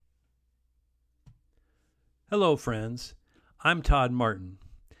Hello, friends. I'm Todd Martin,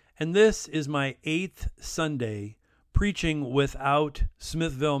 and this is my 8th Sunday preaching without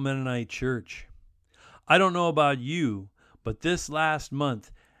Smithville Mennonite Church. I don't know about you, but this last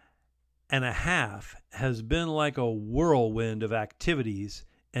month and a half has been like a whirlwind of activities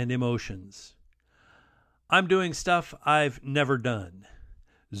and emotions. I'm doing stuff I've never done.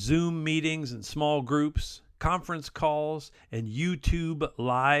 Zoom meetings and small groups, conference calls, and YouTube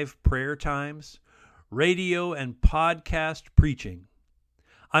live prayer times, radio and podcast preaching.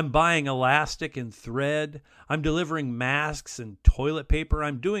 I'm buying elastic and thread. I'm delivering masks and toilet paper.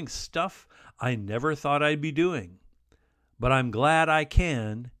 I'm doing stuff I never thought I'd be doing. But I'm glad I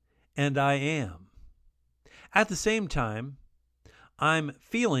can, and I am. At the same time, I'm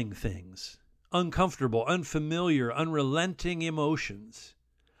feeling things, uncomfortable, unfamiliar, unrelenting emotions.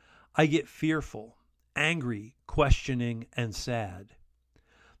 I get fearful, angry, questioning, and sad.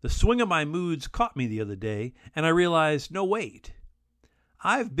 The swing of my moods caught me the other day, and I realized, no, wait,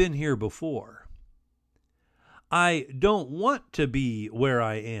 I've been here before. I don't want to be where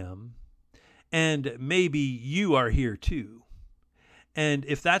I am, and maybe you are here too. And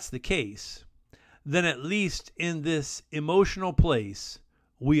if that's the case, then at least in this emotional place,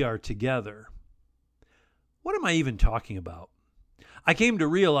 we are together. What am I even talking about? I came to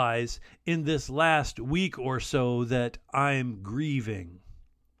realize in this last week or so that I'm grieving.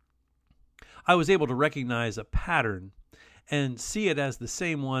 I was able to recognize a pattern and see it as the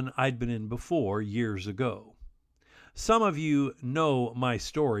same one I'd been in before years ago. Some of you know my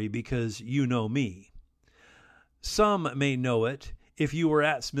story because you know me. Some may know it if you were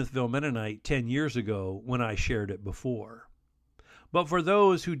at Smithville Mennonite 10 years ago when I shared it before. But for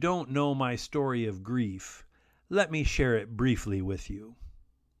those who don't know my story of grief, let me share it briefly with you.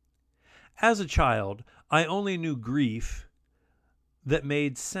 As a child, I only knew grief that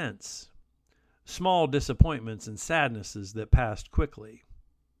made sense. Small disappointments and sadnesses that passed quickly.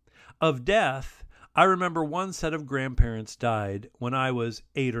 Of death, I remember one set of grandparents died when I was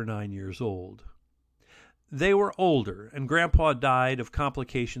 8 or 9 years old. They were older, and Grandpa died of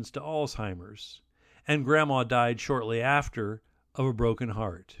complications to Alzheimer's, and Grandma died shortly after of a broken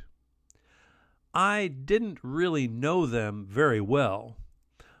heart. I didn't really know them very well,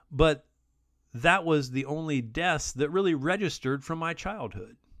 but that was the only deaths that really registered from my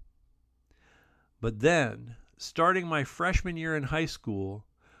childhood. But then, starting my freshman year in high school,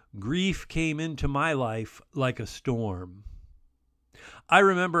 grief came into my life like a storm. I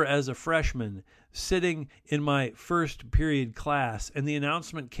remember as a freshman sitting in my first period class, and the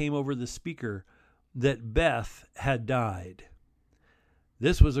announcement came over the speaker that Beth had died.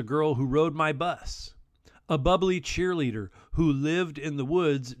 This was a girl who rode my bus, a bubbly cheerleader who lived in the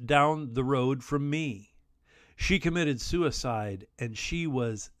woods down the road from me. She committed suicide, and she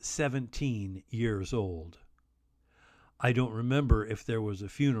was 17 years old. I don't remember if there was a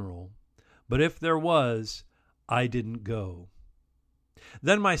funeral, but if there was, I didn't go.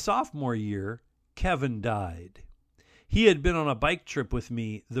 Then my sophomore year, Kevin died. He had been on a bike trip with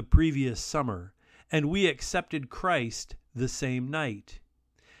me the previous summer, and we accepted Christ the same night.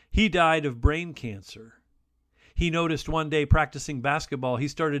 He died of brain cancer. He noticed one day practicing basketball, he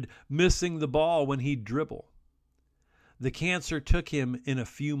started missing the ball when he'd dribble. The cancer took him in a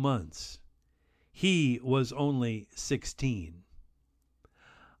few months. He was only 16.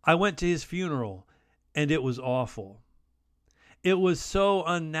 I went to his funeral, and it was awful. It was so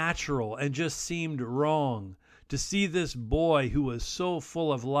unnatural and just seemed wrong to see this boy who was so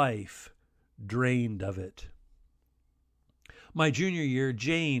full of life drained of it. My junior year,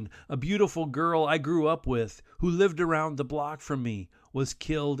 Jane, a beautiful girl I grew up with who lived around the block from me, was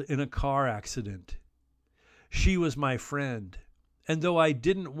killed in a car accident. She was my friend, and though I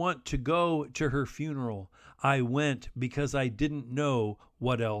didn't want to go to her funeral, I went because I didn't know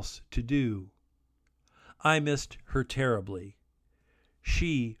what else to do. I missed her terribly.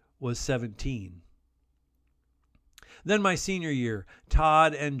 She was 17. Then my senior year,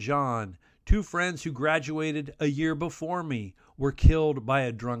 Todd and John, two friends who graduated a year before me, were killed by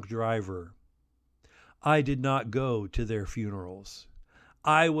a drunk driver. I did not go to their funerals.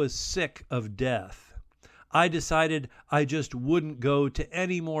 I was sick of death. I decided I just wouldn't go to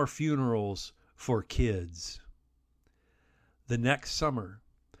any more funerals for kids. The next summer,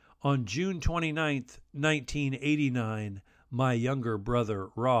 on June 29th, 1989, my younger brother,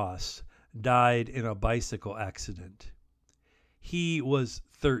 Ross, died in a bicycle accident. He was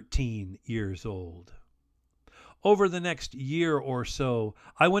 13 years old. Over the next year or so,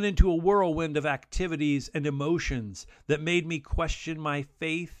 I went into a whirlwind of activities and emotions that made me question my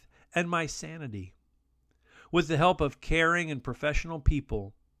faith and my sanity. With the help of caring and professional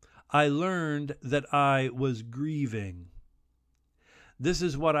people, I learned that I was grieving. This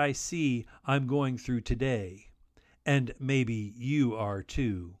is what I see I'm going through today, and maybe you are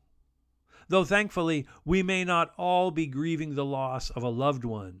too. Though thankfully, we may not all be grieving the loss of a loved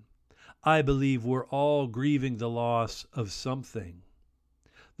one, I believe we're all grieving the loss of something.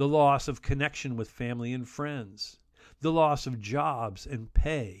 The loss of connection with family and friends, the loss of jobs and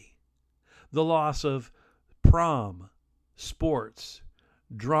pay, the loss of prom, sports,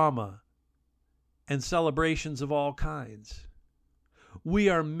 drama, and celebrations of all kinds. We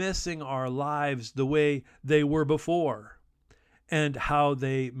are missing our lives the way they were before, and how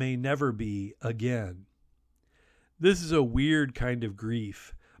they may never be again. This is a weird kind of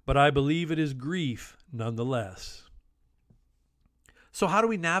grief, but I believe it is grief nonetheless. So how do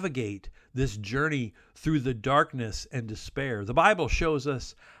we navigate this journey through the darkness and despair? The Bible shows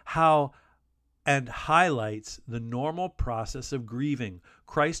us how and highlights the normal process of grieving.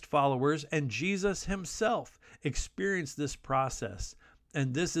 Christ followers and Jesus himself experienced this process,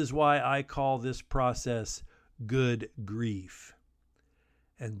 and this is why I call this process good grief.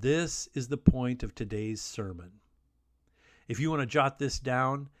 And this is the point of today's sermon. If you want to jot this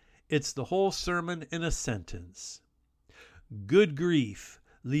down, it's the whole sermon in a sentence. Good grief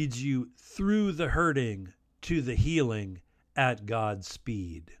leads you through the hurting to the healing at God's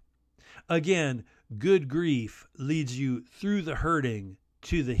speed. Again, good grief leads you through the hurting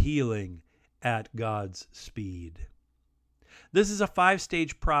to the healing at God's speed. This is a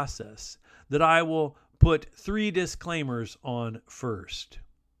 5-stage process that I will put 3 disclaimers on first.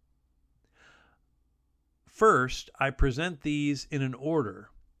 First, I present these in an order,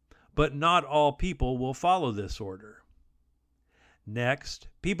 but not all people will follow this order. Next,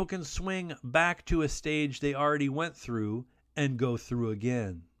 people can swing back to a stage they already went through and go through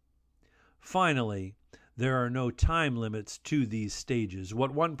again. Finally, there are no time limits to these stages.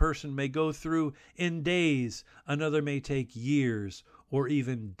 What one person may go through in days, another may take years or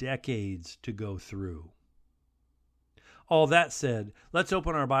even decades to go through. All that said, let's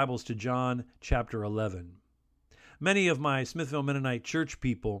open our Bibles to John chapter 11. Many of my Smithville Mennonite church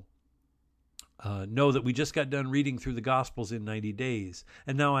people know that we just got done reading through the Gospels in 90 days,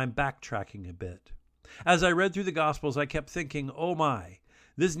 and now I'm backtracking a bit. As I read through the Gospels, I kept thinking, oh my,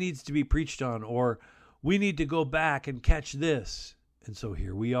 this needs to be preached on, or we need to go back and catch this. And so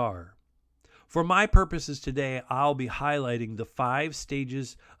here we are. For my purposes today, I'll be highlighting the 5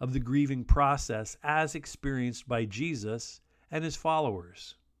 stages of the grieving process as experienced by Jesus and his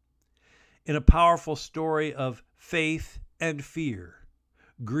followers. In a powerful story of faith and fear,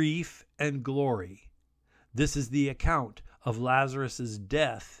 grief and glory, this is the account of Lazarus'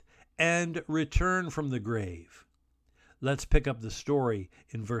 death and return from the grave. Let's pick up the story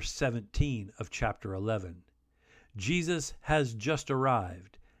in verse 17 of chapter 11. Jesus has just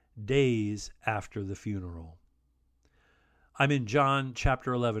arrived, days after the funeral. I'm in John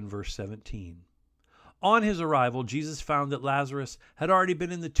chapter 11, verse 17. On his arrival, Jesus found that Lazarus had already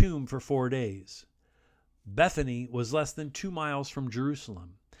been in the tomb for 4 days. Bethany was less than 2 miles from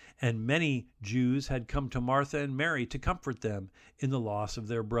Jerusalem, and many Jews had come to Martha and Mary to comfort them in the loss of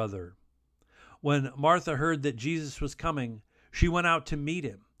their brother. When Martha heard that Jesus was coming, she went out to meet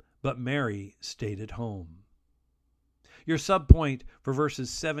him, but Mary stayed at home. Your subpoint for verses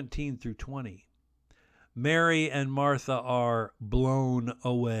 17 through 20. Mary and Martha are blown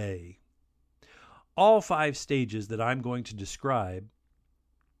away. All 5 stages that I'm going to describe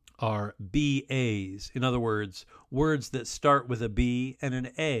are BAs. In other words that start with a B and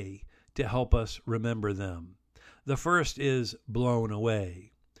an A to help us remember them. The first is blown away.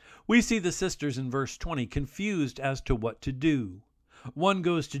 We see the sisters in verse 20 confused as to what to do. One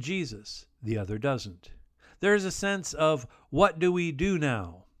goes to Jesus, the other doesn't. There is a sense of, what do we do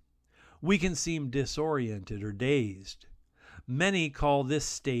now? We can seem disoriented or dazed. Many call this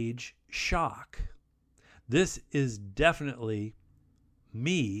stage shock. This is definitely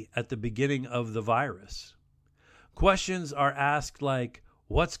me at the beginning of the virus. Questions are asked like,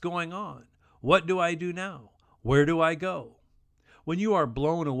 what's going on? What do I do now? Where do I go? When you are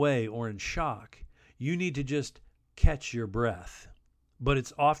blown away or in shock, you need to just catch your breath. But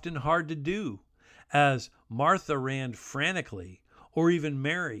it's often hard to do, as Martha ran frantically, or even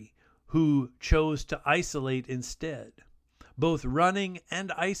Mary, who chose to isolate instead. Both running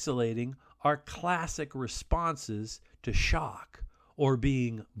and isolating are classic responses to shock or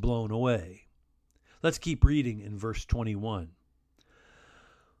being blown away. Let's keep reading in verse 21.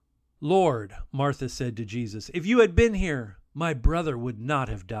 Lord, Martha said to Jesus, if you had been here, my brother would not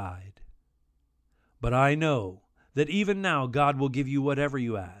have died. But I know that even now God will give you whatever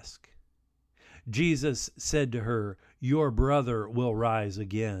you ask. Jesus said to her, your brother will rise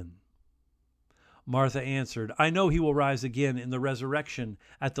again. Martha answered, I know he will rise again in the resurrection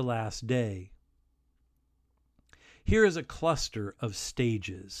at the last day. Here is a cluster of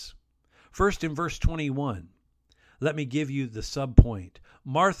stages. First, in verse 21, let me give you the subpoint.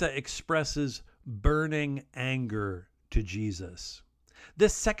 Martha expresses burning anger to Jesus.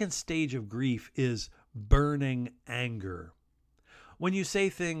 This second stage of grief is burning anger. When you say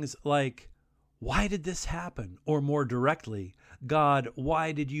things like, why did this happen? Or more directly, God,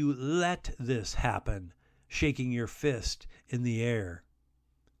 why did you let this happen? Shaking your fist in the air.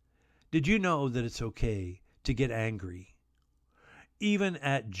 Did you know that it's okay to get angry? Even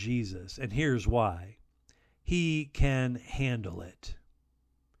at Jesus, and here's why. He can handle it.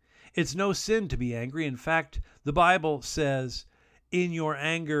 It's no sin to be angry. In fact, the Bible says, in your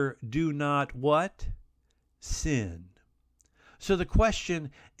anger, do not what? Sin. So the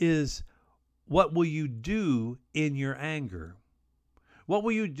question is, what will you do in your anger? What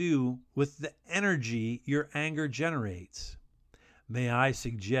will you do with the energy your anger generates? May I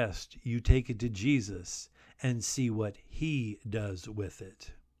suggest you take it to Jesus and see what he does with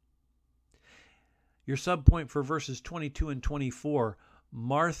it. Your subpoint for verses 22 and 24,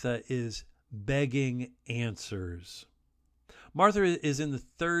 Martha is begging answers. Martha is in the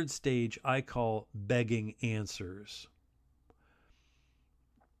third stage I call begging answers,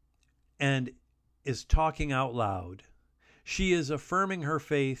 and is talking out loud. She is affirming her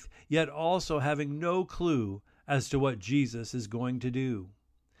faith, yet also having no clue as to what Jesus is going to do.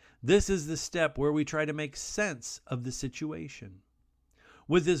 This is the step where we try to make sense of the situation.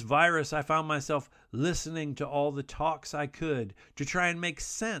 With this virus, I found myself listening to all the talks I could to try and make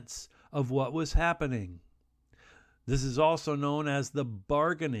sense of what was happening. This is also known as the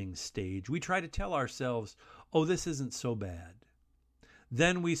bargaining stage. We try to tell ourselves, oh, this isn't so bad.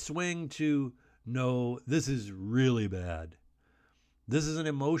 Then we swing to, no, this is really bad. This is an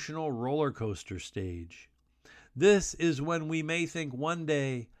emotional roller coaster stage. This is when we may think one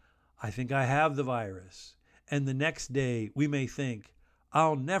day, I think I have the virus. And the next day we may think,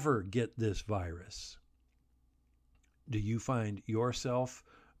 I'll never get this virus. Do you find yourself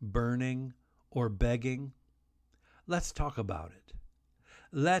burning or begging? Let's talk about it.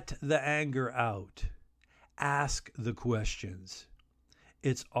 Let the anger out. Ask the questions.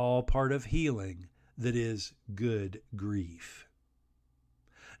 It's all part of healing that is good grief.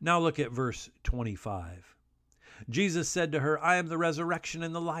 Now look at verse 25. Jesus said to her, I am the resurrection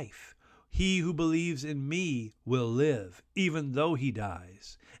and the life. He who believes in me will live, even though he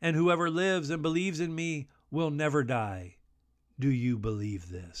dies. And whoever lives and believes in me will never die. Do you believe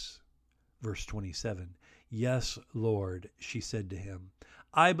this? Verse 27. Yes, Lord, she said to him.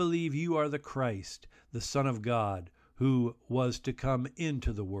 I believe you are the Christ, the Son of God, who was to come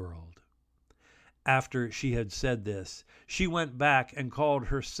into the world. After she had said this, she went back and called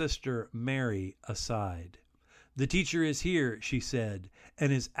her sister Mary aside. The teacher is here, she said,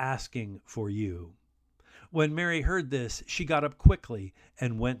 and is asking for you. When Mary heard this, she got up quickly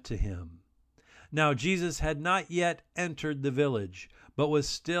and went to him. Now Jesus had not yet entered the village, but was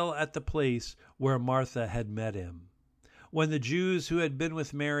still at the place where Martha had met him. When the Jews who had been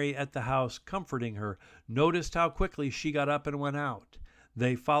with Mary at the house comforting her noticed how quickly she got up and went out,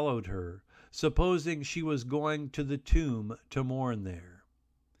 they followed her, supposing she was going to the tomb to mourn there.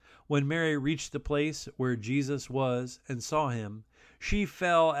 When Mary reached the place where Jesus was and saw him, she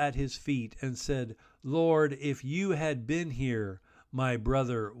fell at his feet and said, Lord, if you had been here, my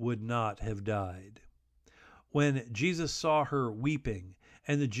brother would not have died. When Jesus saw her weeping,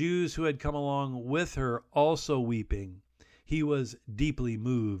 and the Jews who had come along with her also weeping, he was deeply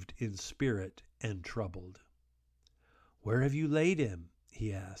moved in spirit and troubled. Where have you laid him?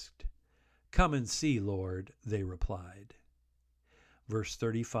 He asked. Come and see, Lord, they replied. Verse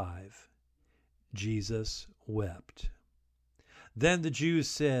 35, Jesus wept. Then the Jews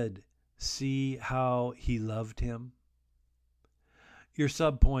said, see how he loved him. Your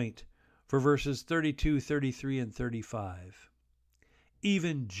subpoint for verses 32, 33, and 35.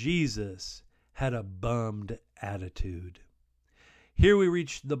 Even Jesus had a bummed attitude. Here we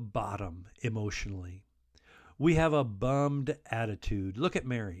reach the bottom emotionally. We have a bummed attitude. Look at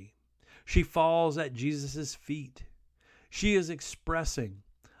Mary. She falls at Jesus' feet. She is expressing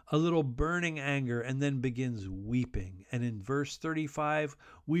a little burning anger and then begins weeping. And in verse 35,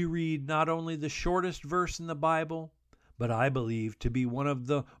 we read not only the shortest verse in the Bible, but I believe to be one of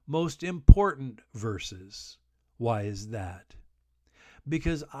the most important verses. Why is that?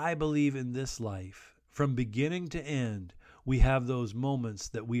 Because I believe in this life, from beginning to end, we have those moments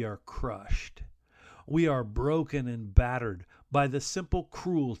that we are crushed. We are broken and battered by the simple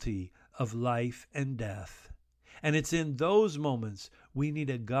cruelty of life and death. And it's in those moments We need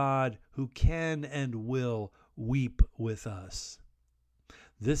a God who can and will weep with us.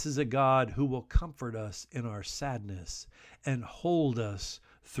 This is a God who will comfort us in our sadness and hold us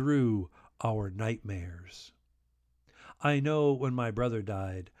through our nightmares. I know when my brother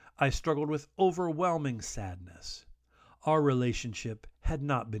died, I struggled with overwhelming sadness. Our relationship had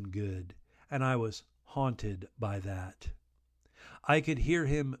not been good, and I was haunted by that. I could hear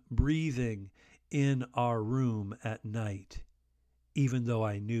him breathing in our room at night, even though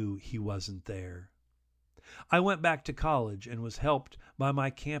I knew he wasn't there. I went back to college and was helped by my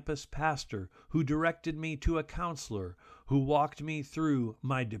campus pastor, who directed me to a counselor who walked me through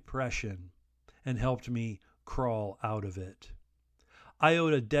my depression and helped me crawl out of it. I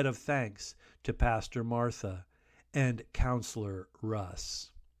owed a debt of thanks to Pastor Martha and Counselor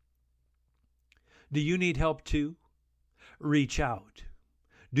Russ. Do you need help too? Reach out.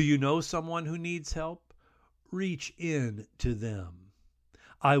 Do you know someone who needs help? Reach in to them.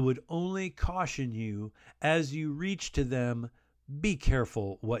 I would only caution you as you reach to them, be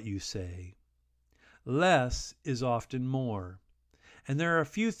careful what you say. Less is often more, and there are a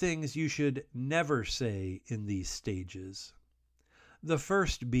few things you should never say in these stages. The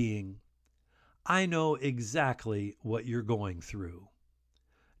first being, I know exactly what you're going through.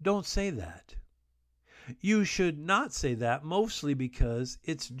 Don't say that. You should not say that, mostly because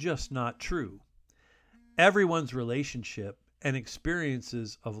it's just not true. Everyone's relationship and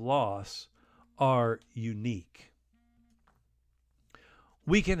experiences of loss are unique.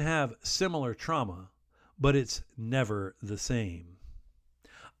 We can have similar trauma, but it's never the same.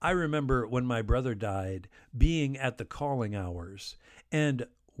 I remember when my brother died, being at the calling hours, and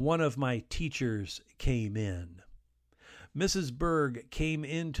one of my teachers came in. Mrs. Berg came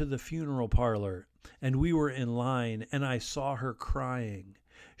into the funeral parlor, and we were in line, and I saw her crying.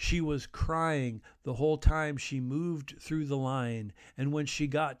 She was crying the whole time she moved through the line, and when she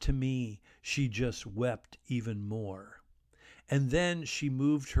got to me, she just wept even more. And then she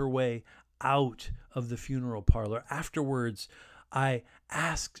moved her way out of the funeral parlor. Afterwards, I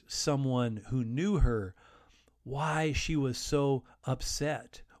asked someone who knew her why she was so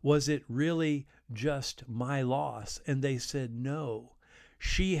upset. Was it really just my loss? And they said no.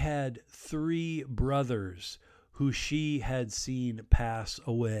 She had 3 brothers who she had seen pass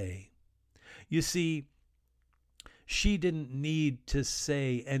away. You see, she didn't need to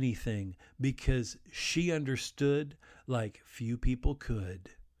say anything because she understood like few people could.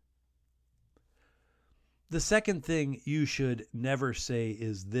 The second thing you should never say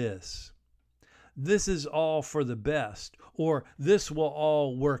is this: this is all for the best, or this will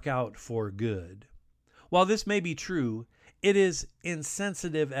all work out for good. While this may be true, it is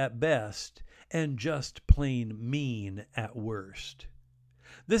insensitive at best and just plain mean at worst.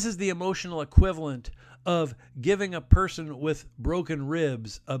 This is the emotional equivalent of giving a person with broken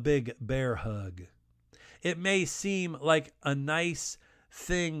ribs a big bear hug. It may seem like a nice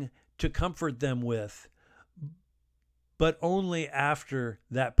thing to comfort them with, but only after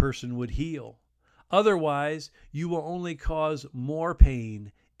that person would heal. Otherwise, you will only cause more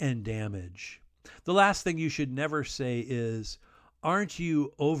pain and damage. The last thing you should never say is, "Aren't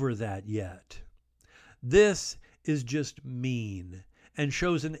you over that yet?" This is just mean and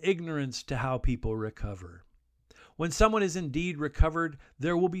shows an ignorance to how people recover. When someone is indeed recovered,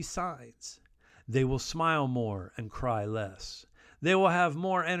 there will be signs. They will smile more and cry less. They will have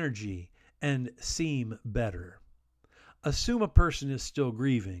more energy and seem better. Assume a person is still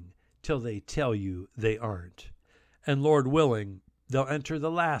grieving till they tell you they aren't. And Lord willing, they'll enter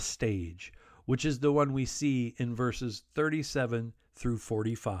the last stage, which is the one we see in verses 37 through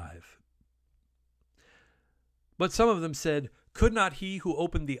 45. But some of them said, "Could not he who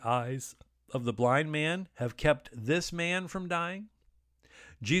opened the eyes of the blind man have kept this man from dying?"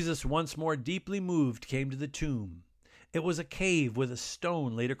 Jesus, once more deeply moved, came to the tomb. It was a cave with a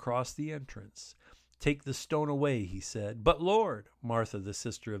stone laid across the entrance. "Take the stone away," he said. "But Lord," Martha, the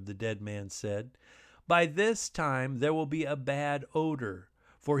sister of the dead man, said, "by this time there will be a bad odor,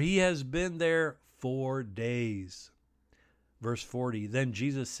 for he has been there 4 days." Verse 40, then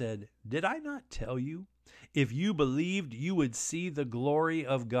Jesus said, "Did I not tell you? If you believed, you would see the glory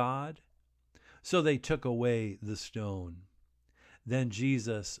of God." So they took away the stone. Then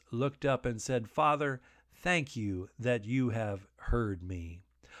Jesus looked up and said, "Father, thank you that you have heard me.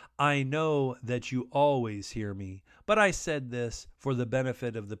 I know that you always hear me, but I said this for the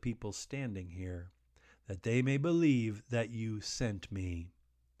benefit of the people standing here, that they may believe that you sent me."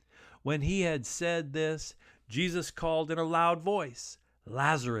 When he had said this, Jesus called in a loud voice,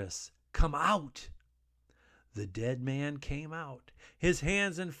 "Lazarus, come out." The dead man came out, his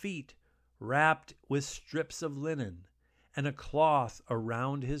hands and feet wrapped with strips of linen, and a cloth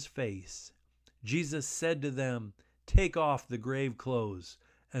around his face, Jesus said to them, "Take off the grave clothes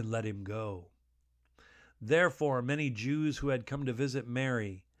and let him go." Therefore, many Jews who had come to visit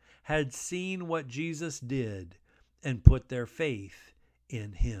Mary had seen what Jesus did and put their faith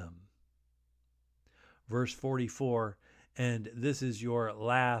in him. Verse 44, and this is your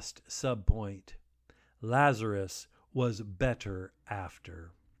last subpoint. Lazarus was better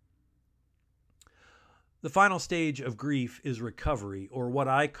after. The final stage of grief is recovery, or what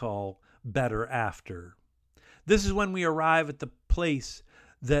I call better after. This is when we arrive at the place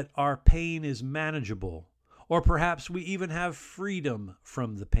that our pain is manageable, or perhaps we even have freedom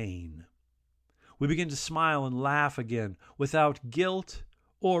from the pain. We begin to smile and laugh again without guilt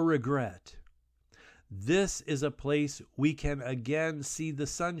or regret. This is a place we can again see the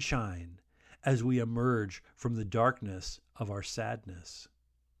sunshine as we emerge from the darkness of our sadness.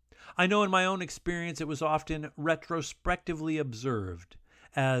 I know in my own experience it was often retrospectively observed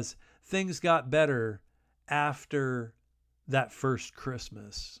as things got better after that first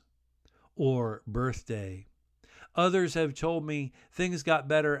Christmas or birthday. Others have told me things got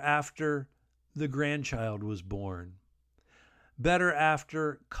better after the grandchild was born, better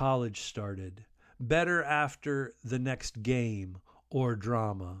after college started, better after the next game or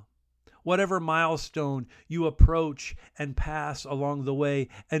drama. Whatever milestone you approach and pass along the way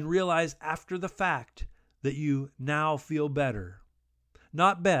and realize after the fact that you now feel better.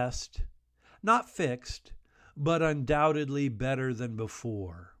 Not best, not fixed, but undoubtedly better than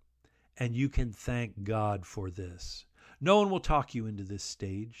before. And you can thank God for this. No one will talk you into this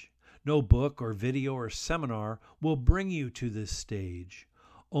stage. No book or video or seminar will bring you to this stage.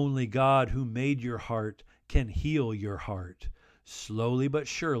 Only God, who made your heart, can heal your heart, slowly but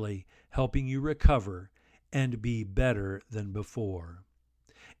surely helping you recover and be better than before.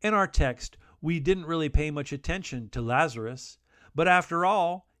 In our text, we didn't really pay much attention to Lazarus, but after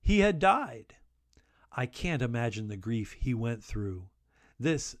all, he had died. I can't imagine the grief he went through.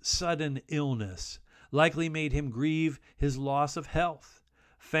 This sudden illness likely made him grieve his loss of health,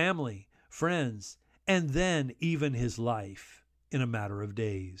 family, friends, and then even his life in a matter of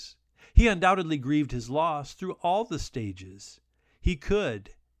days. He undoubtedly grieved his loss through all the stages he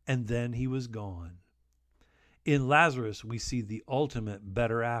could, and then he was gone. In Lazarus, we see the ultimate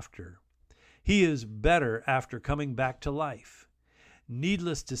better after. He is better after coming back to life.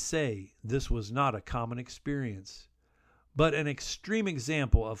 Needless to say, this was not a common experience, but an extreme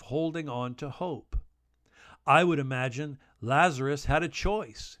example of holding on to hope. I would imagine Lazarus had a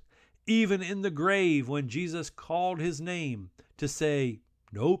choice, even in the grave when Jesus called his name, to say,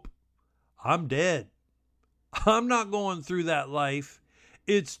 "Nope, I'm dead. I'm not going through that life.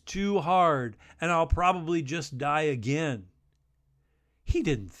 It's too hard, and I'll probably just die again." He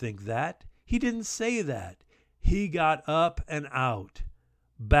didn't think that. He didn't say that. He got up and out,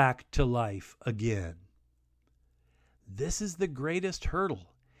 back to life again. This is the greatest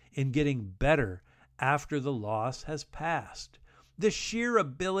hurdle in getting better after the loss has passed. The sheer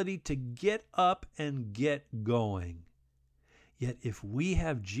ability to get up and get going. Yet if we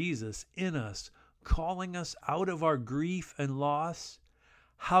have Jesus in us, calling us out of our grief and loss,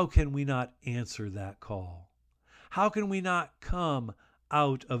 how can we not answer that call? How can we not come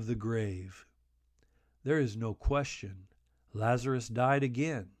out of the grave? There is no question. Lazarus died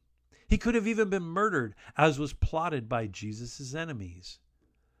again. He could have even been murdered, as was plotted by Jesus' enemies.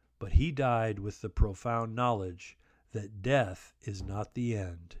 But he died with the profound knowledge that death is not the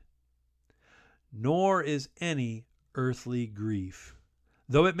end. Nor is any earthly grief,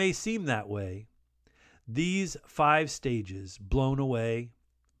 though it may seem that way. These 5 stages, blown away,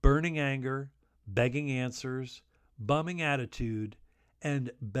 burning anger, begging answers, bumming attitude,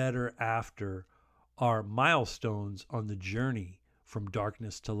 and better after, are milestones on the journey from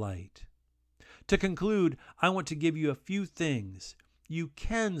darkness to light. To conclude, I want to give you a few things you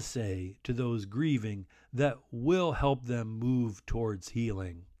can say to those grieving that will help them move towards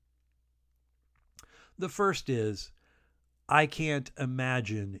healing. The first is, I can't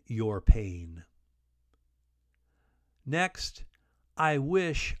imagine your pain. Next, I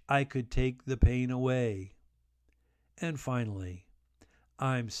wish I could take the pain away. And finally,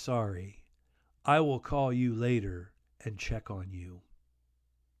 I'm sorry. I will call you later and check on you.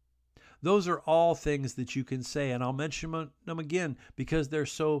 Those are all things that you can say, and I'll mention them again because they're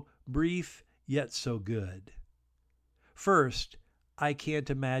so brief yet so good. First, I can't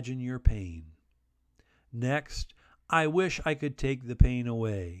imagine your pain. Next, I wish I could take the pain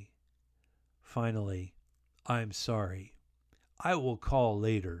away. Finally, I'm sorry. I will call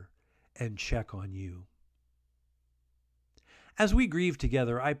later and check on you. As we grieve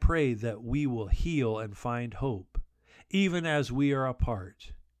together, I pray that we will heal and find hope. even as we are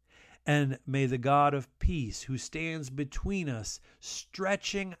apart. And may the God of peace, who stands between us,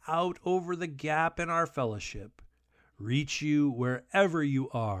 stretching out over the gap in our fellowship, reach you wherever you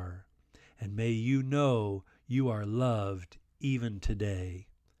are, and may you know you are loved even today.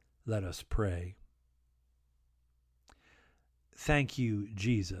 Let us pray. Thank you,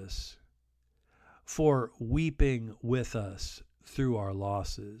 Jesus, for weeping with us through our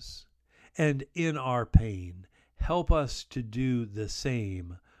losses, and in our pain, help us to do the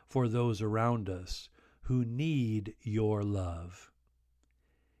same for those around us who need your love.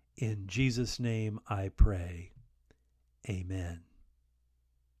 In Jesus' name I pray. Amen.